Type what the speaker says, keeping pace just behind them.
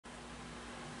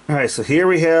Alright, so here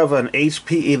we have an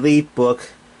HP Elitebook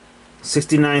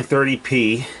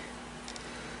 6930p.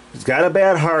 It's got a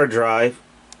bad hard drive.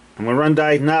 I'm going to run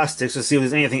diagnostics to see if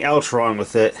there's anything else wrong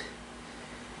with it.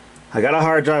 I got a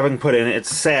hard drive I can put in it.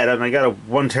 It's SATA, and I got a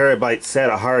 1 terabyte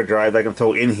SATA hard drive that I can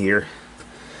throw in here.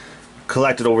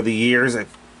 Collected over the years. I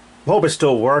hope it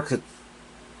still works.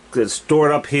 It's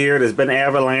stored up here. There's been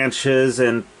avalanches,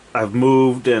 and I've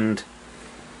moved, and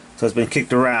so it's been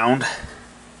kicked around.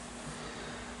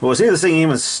 But we'll see if this thing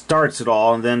even starts at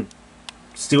all, and then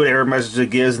see what error message it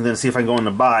gives, and then see if I can go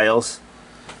into BIOS.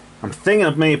 I'm thinking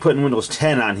of maybe putting Windows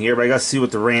 10 on here, but I gotta see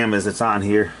what the RAM is that's on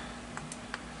here.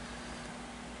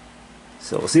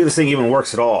 So we'll see if this thing even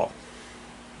works at all.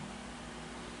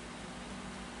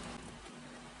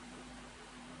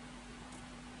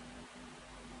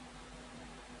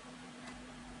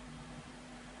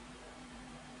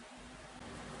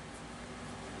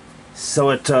 So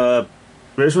it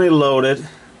originally loaded,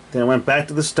 then it went back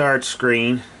to the start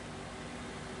screen.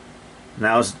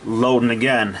 Now it's loading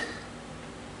again.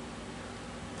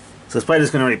 So it's probably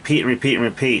just going to repeat and repeat and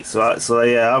repeat. So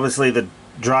yeah, obviously the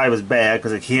drive is bad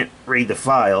because it can't read the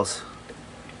files.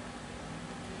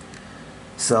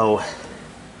 So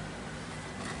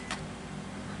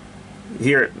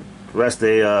here, the rest of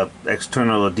the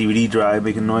external DVD drive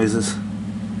making noises.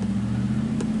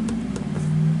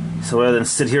 So rather than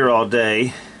sit here all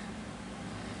day,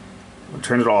 I'll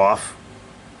turn it off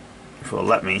if it'll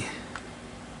let me.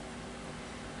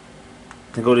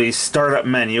 Then go to the startup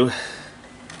menu.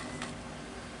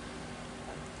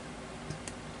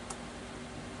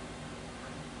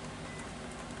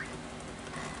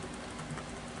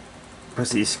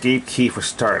 Press the escape key for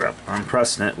startup. I'm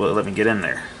pressing it. Will it let me get in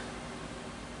there?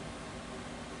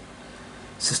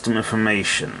 System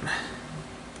information.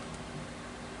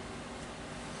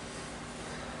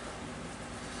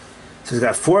 So it's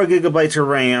got 4 gigabytes of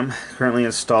RAM currently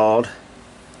installed.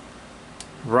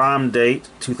 ROM date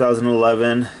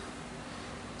 2011.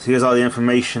 So here's all the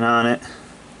information on it.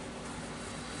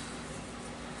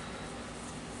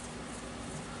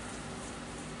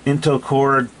 Intel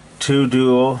Core 2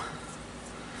 Duo,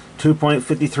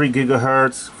 2.53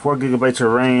 gigahertz, 4 gigabytes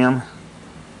of RAM.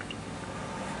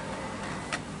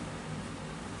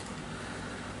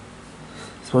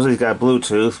 Supposedly it's got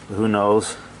Bluetooth, but who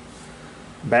knows.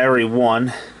 Battery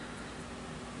 1.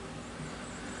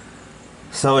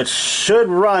 So it should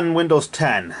run Windows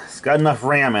 10. It's got enough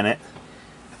RAM in it.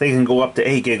 I think it can go up to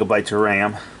 8 gigabytes of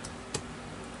RAM.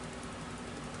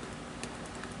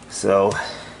 So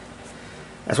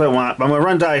that's what I want. But I'm going to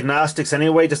run diagnostics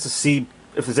anyway just to see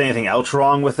if there's anything else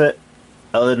wrong with it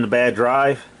other than the bad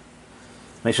drive.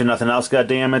 Make sure nothing else got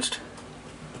damaged.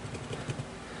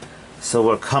 So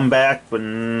we'll come back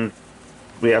when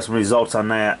we have some results on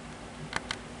that.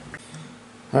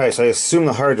 Alright, so I assume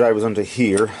the hard drive was under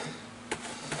here.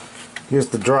 Here's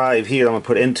the drive here I'm going to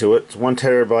put into it. It's 1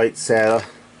 terabyte SATA.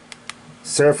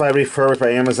 Certified refurbished by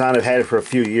Amazon. I've had it for a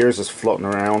few years just floating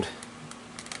around.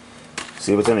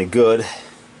 See if it's any good.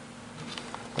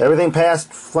 Everything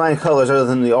passed flying colors other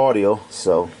than the audio,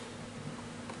 so.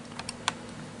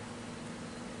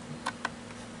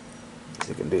 See if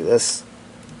you can do this.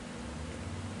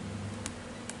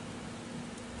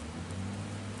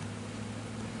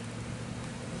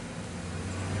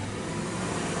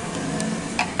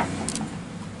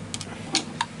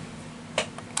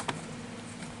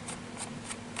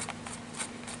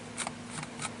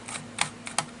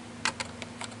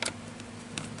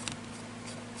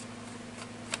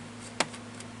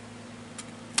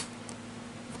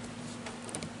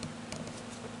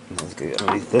 Let's get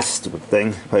underneath this stupid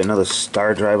thing. Probably another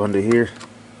star drive under here.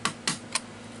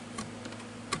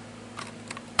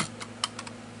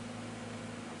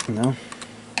 No?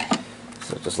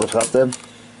 So it just lifts up then?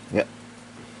 Yep.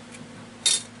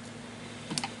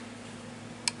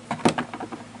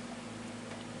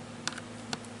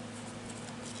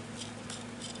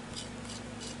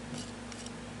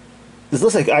 This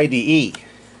looks like IDE.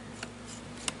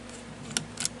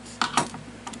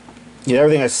 Yeah,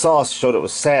 everything I saw showed it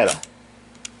was SATA.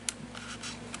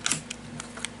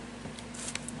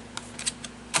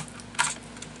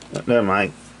 Never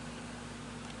mind.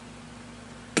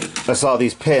 I saw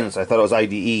these pins. I thought it was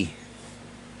IDE.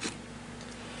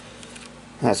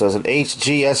 Right, so it's an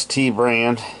HGST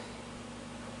brand.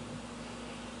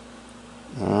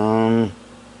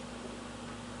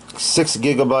 6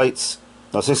 gigabytes.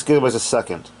 No, 6 gigabytes a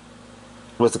second.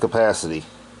 What's the capacity?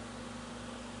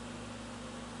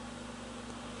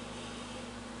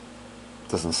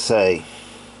 Doesn't say.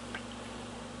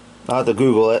 I'll have to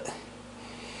Google it.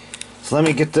 So let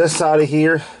me get this out of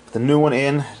here, put the new one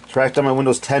in, track down my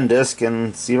Windows 10 disk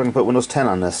and see if I can put Windows 10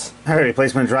 on this. Alright,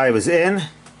 replacement drive is in.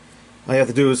 All you have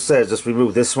to do is just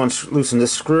remove this one, loosen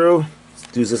this screw,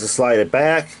 use this to slide it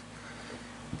back.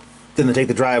 Then to take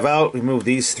the drive out, remove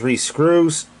these 3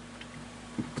 screws,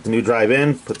 put the new drive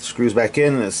in, put the screws back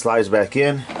in, and it slides back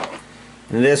in.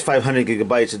 And it is 500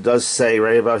 gigabytes. It does say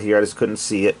right about here, I just couldn't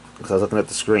see it because I was looking at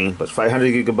the screen, but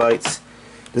 500 gigabytes.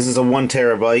 This is a 1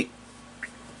 terabyte.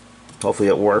 Hopefully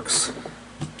it works.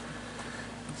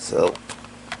 So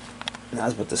now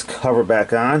let's put this cover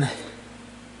back on.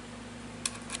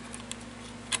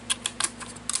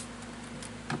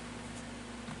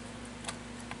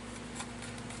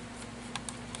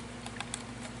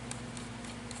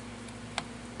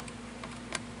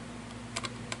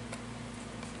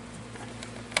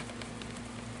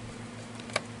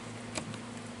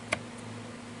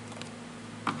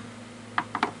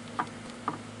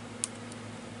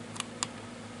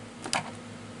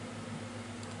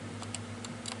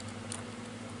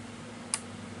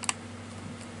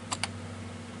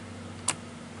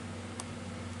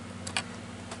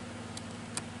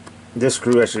 This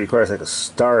screw actually requires like a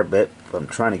star bit, but I'm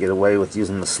trying to get away with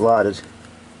using the slotted.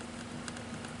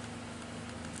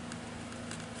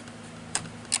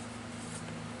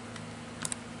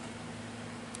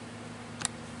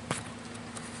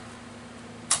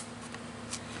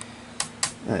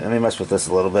 Let me mess with this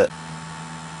a little bit.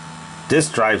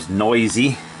 This drive's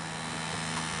noisy.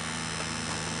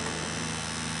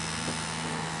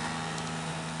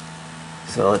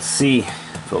 So let's see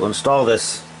if we'll install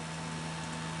this.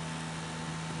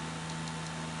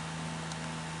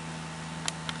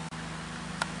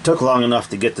 Took long enough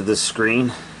to get to this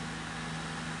screen.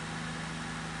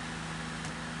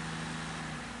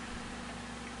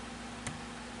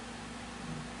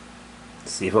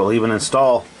 Let's see if it will even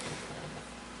install.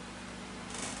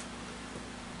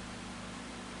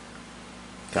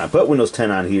 Can I put Windows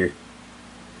 10 on here?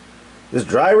 There's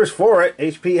drivers for it.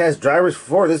 HP has drivers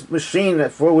for this machine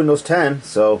for Windows 10,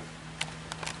 so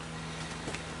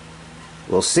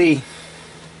we'll see.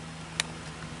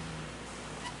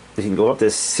 We can go up to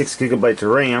 6 gigabytes of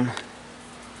RAM.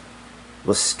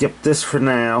 We'll skip this for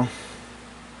now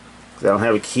because I don't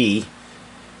have a key,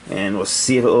 and we'll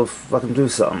see if it will fucking do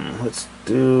something. Let's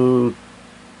do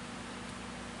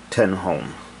 10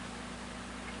 home.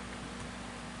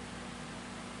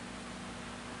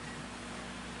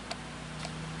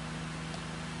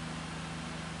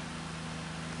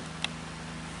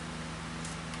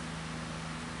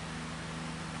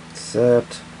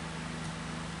 Accept.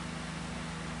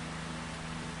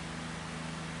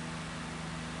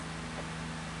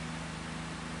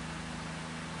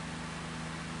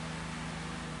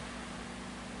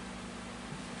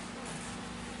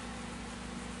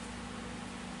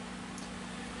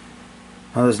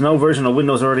 Now, there's no version of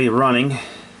Windows already running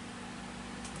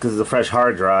because it's a fresh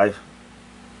hard drive.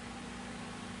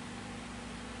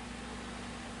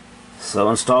 So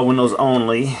install Windows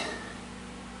only.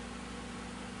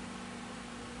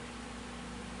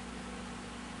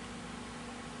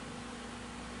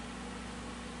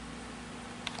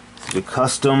 Do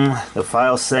custom. The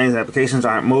file settings and applications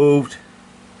aren't moved.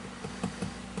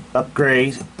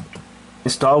 Upgrade.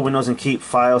 Install Windows and keep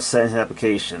file settings and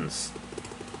applications.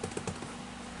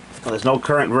 Well, there's no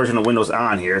current version of Windows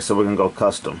on here, so we're going to go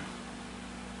custom.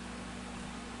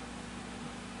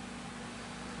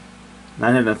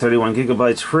 931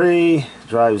 gigabytes free.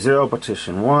 Drive 0,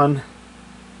 partition 1.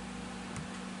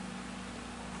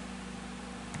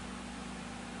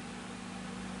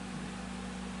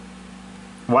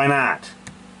 Why not?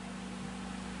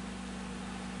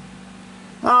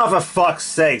 Oh, for fuck's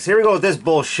sakes. Here we go with this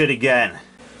bullshit again.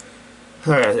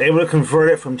 Alright, I was able to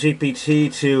convert it from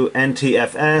GPT to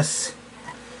NTFS.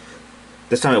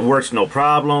 This time it works no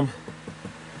problem.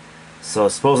 So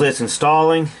supposedly it's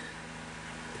installing.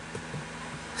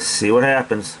 See what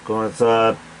happens. Going with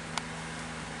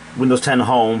Windows 10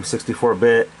 Home,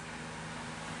 64-bit.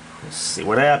 Let's see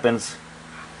what happens.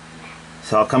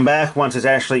 So I'll come back once it's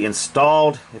actually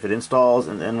installed, if it installs,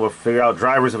 and then we'll figure out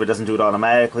drivers if it doesn't do it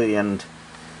automatically, and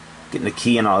getting the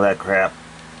key and all that crap.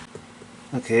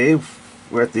 Okay,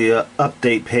 we're at the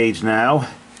update page now.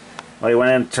 I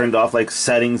went in and turned off like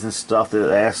settings and stuff that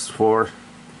it asks for.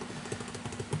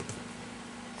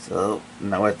 So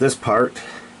now at this part,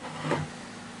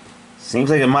 seems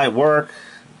like it might work.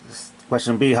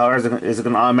 Question B, how is it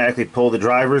going to automatically pull the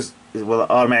drivers? Will it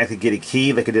automatically get a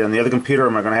key like it did on the other computer, or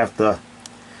am I going to have to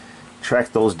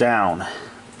track those down?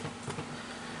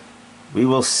 We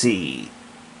will see.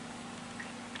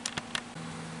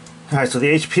 Alright, so the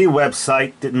HP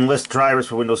website didn't list drivers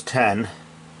for Windows 10.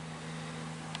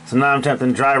 So now I'm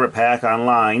attempting Driver Pack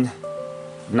online.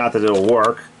 Not that it'll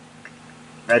work.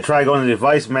 I tried going to the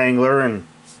device mangler and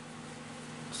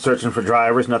searching for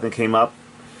drivers, nothing came up.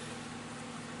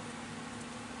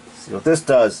 Let's see what this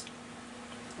does.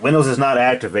 Windows is not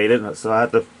activated, so I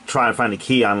have to try and find a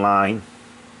key online.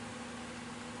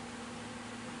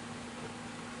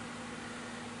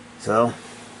 So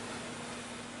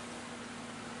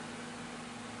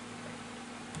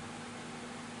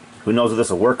who knows if this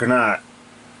will work or not.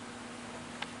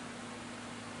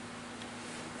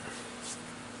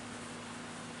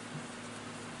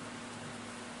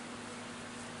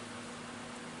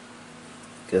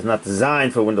 It's not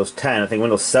designed for Windows 10. I think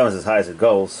Windows 7 is as high as it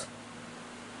goes.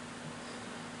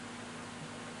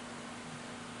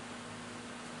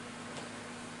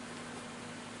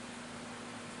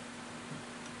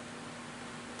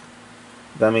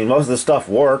 But, I mean, most of the stuff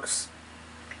works.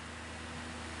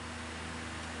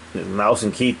 The mouse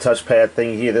and key touchpad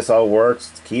thing here, this all works.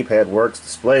 The keypad works.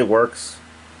 Display works.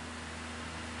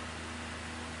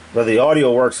 Whether the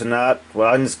audio works or not, well,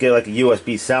 I can just get like a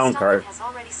USB sound card. Has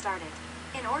already started.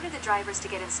 In order the drivers to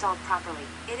get installed properly,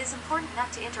 it is important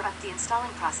not to interrupt the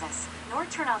installing process, nor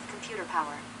turn off computer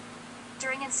power.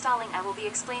 During installing, I will be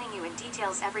explaining you in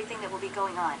details everything that will be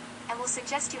going on, and will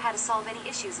suggest you how to solve any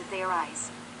issues if they arise.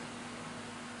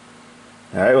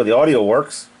 Alright, well the audio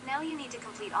works. Now you need to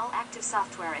complete all active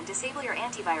software and disable your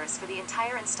antivirus for the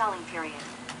entire installing period.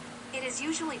 It is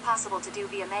usually possible to do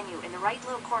via menu in the right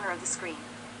low corner of the screen.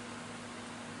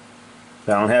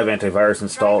 I don't have antivirus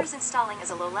installed. Drivers installing is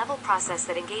a low-level process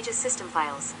that engages system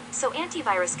files, so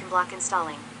antivirus can block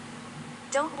installing.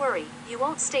 Don't worry, you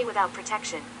won't stay without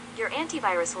protection. Your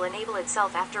antivirus will enable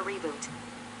itself after reboot.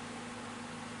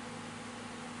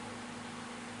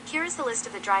 Here is the list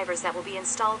of the drivers that will be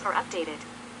installed or updated.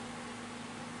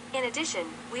 In addition,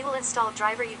 we will install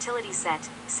driver utility set,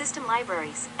 system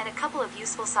libraries, and a couple of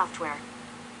useful software.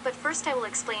 But first I will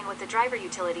explain what the driver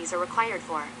utilities are required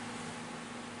for.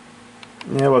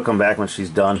 Yeah, we'll come back when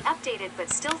she's done. Updated but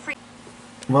still free.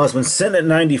 Well, it's been sitting at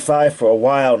 95 for a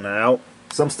while now.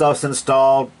 Some stuff's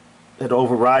installed. It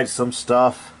overrides some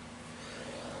stuff.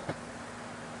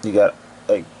 You got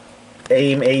like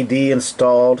AIM AD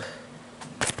installed.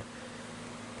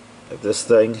 Like this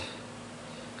thing.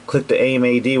 Click the AIM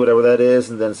AD, whatever that is,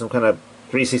 and then some kind of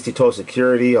 360 total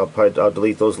security. I'll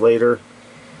delete those later.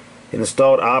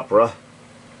 Installed Opera.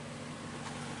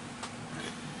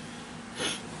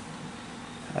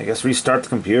 I guess restart the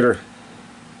computer.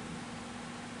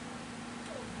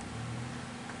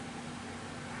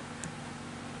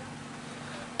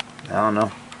 I don't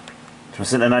know. It's been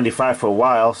sitting at 95 for a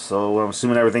while, so I'm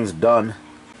assuming everything's done.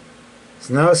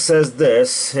 So now it says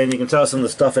this, and you can tell some of the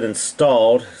stuff it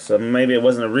installed, so maybe it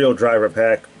wasn't a real driver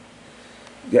pack.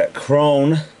 You got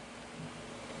Crone,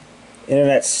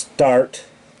 Internet Start,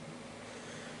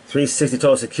 360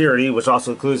 total security, which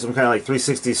also includes some kind of like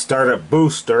 360 startup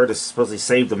booster to supposedly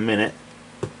save the minute.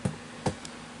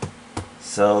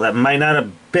 So that might not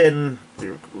have been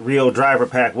the real driver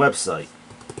pack website.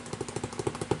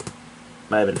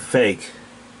 Might have been fake.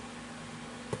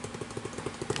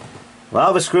 Well,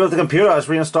 if I screwed up the computer, I'll just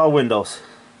reinstall Windows.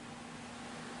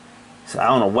 So I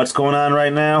don't know what's going on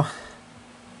right now.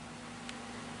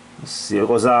 Let's see what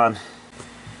goes on.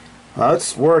 Well,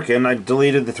 it's working. I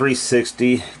deleted the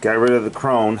 360, got rid of the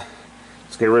Crone.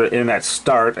 Let's get rid of Internet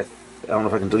Start. I don't know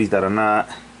if I can delete that or not.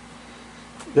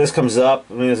 This comes up.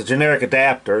 I mean, it's a generic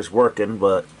adapter. It's working,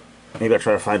 but maybe I'll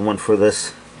try to find one for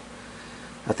this.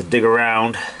 I have to dig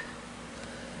around.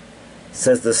 It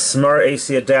says the smart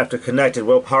AC adapter connected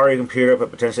will power your computer,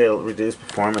 but potentially it'll reduce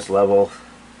performance level.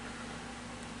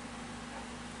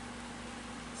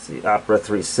 Let's see, Opera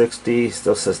 360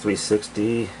 still says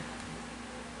 360.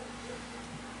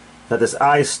 Got this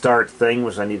iStart thing,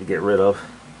 which I need to get rid of.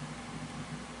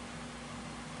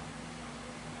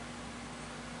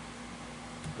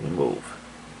 Remove.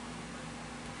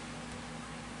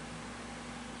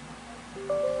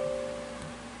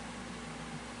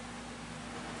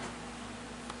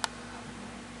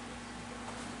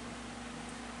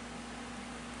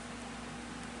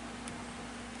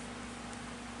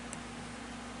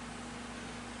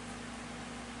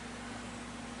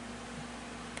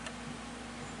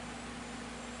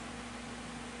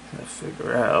 Gotta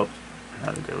figure out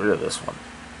how to get rid of this one.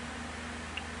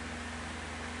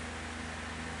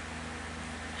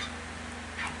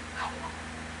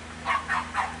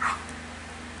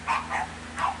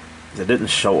 It didn't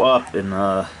show up in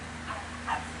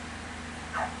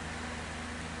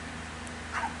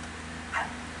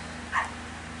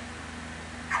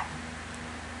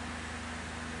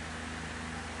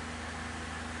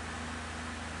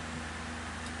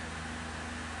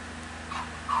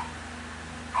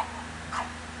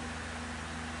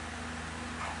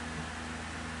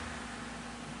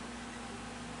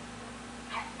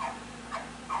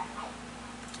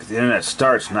The internet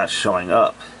start's not showing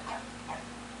up.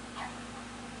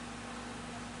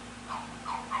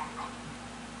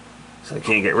 So I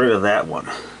can't get rid of that one.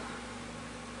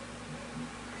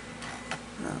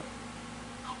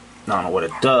 I don't know what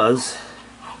it does.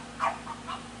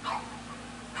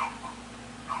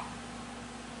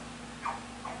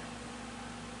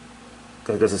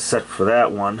 I guess it's set for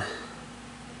that one.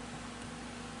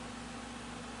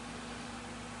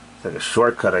 It's like a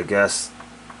shortcut, I guess.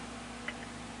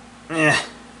 Yeah,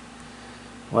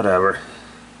 whatever.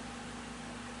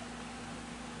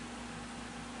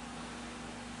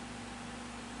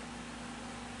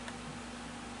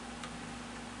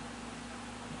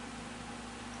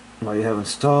 What you have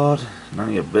installed? None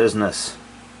of your business.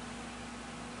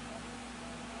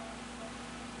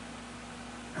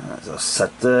 So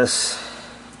set this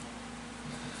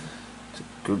to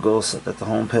Google, set that to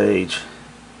home page.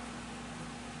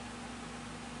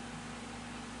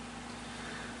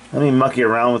 Let me mucky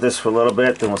around with this for a little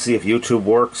bit, then we'll see if YouTube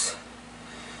works,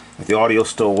 if the audio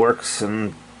still works,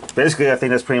 and basically I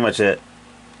think that's pretty much it.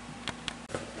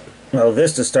 Well,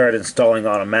 this to start installing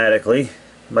automatically.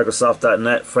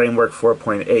 Microsoft.NET Framework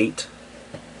 4.8.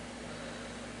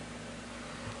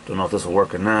 Don't know if this will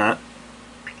work or not.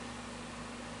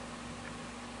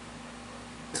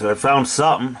 So I found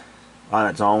something on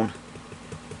its own.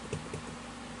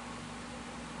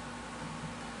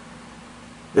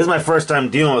 This is my first time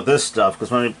dealing with this stuff, because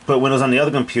when I put Windows on the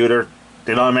other computer,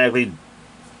 it automatically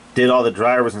did all the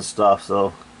drivers and stuff,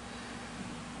 so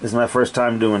this is my first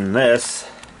time doing this.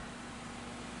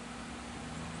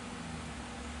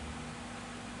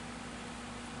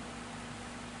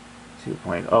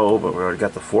 .0, but we already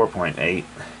got the 4.8.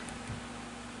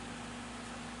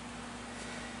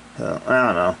 So, I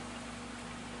don't know.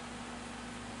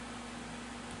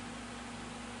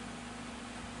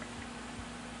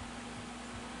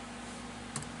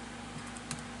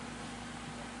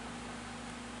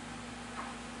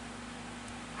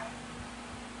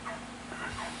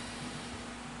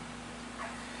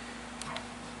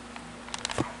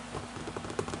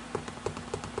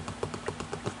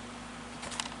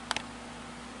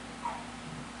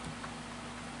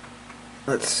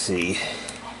 Let's see.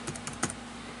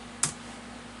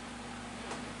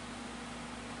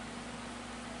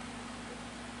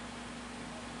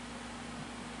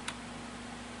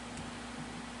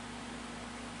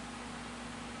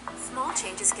 Small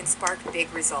changes can spark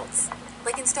big results,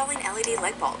 like installing LED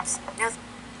light bulbs. Now,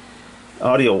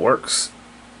 Audio works.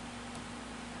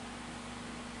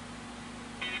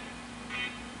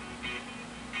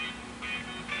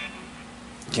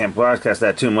 Can't broadcast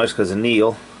that too much because of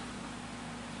Neil.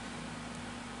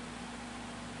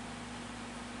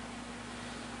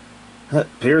 That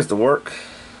appears to work.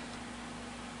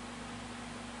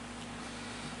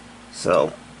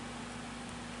 So,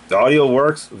 the audio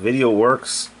works, video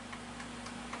works.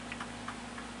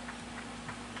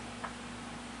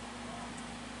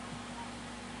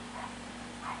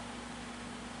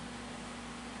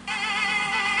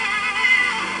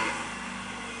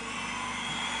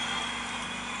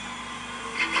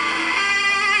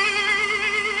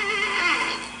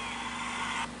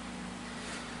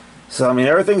 So, I mean,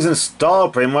 everything's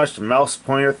installed pretty much. The mouse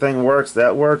pointer thing works,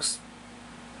 that works.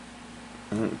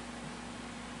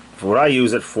 For what I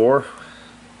use it for.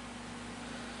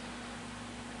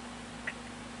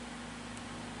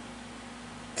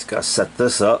 Just gotta set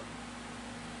this up.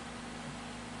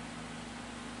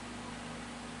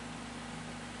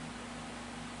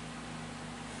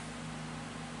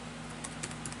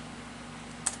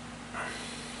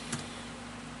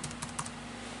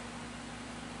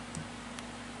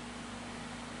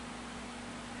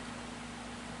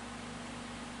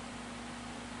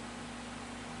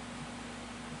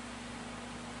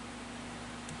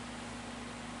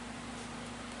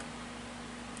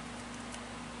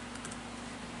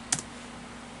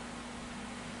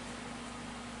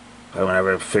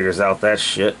 Whenever it figures out that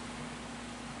shit.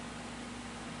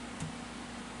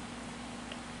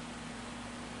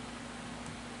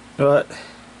 But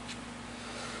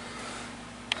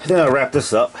I think I'll wrap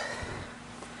this up.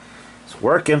 It's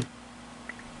working.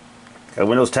 Got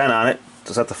Windows 10 on it.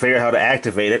 Just have to figure out how to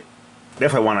activate it.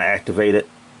 If I want to activate it.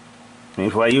 I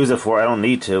mean, if I use it for, I don't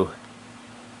need to.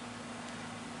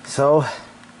 So I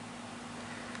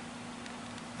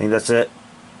think that's it.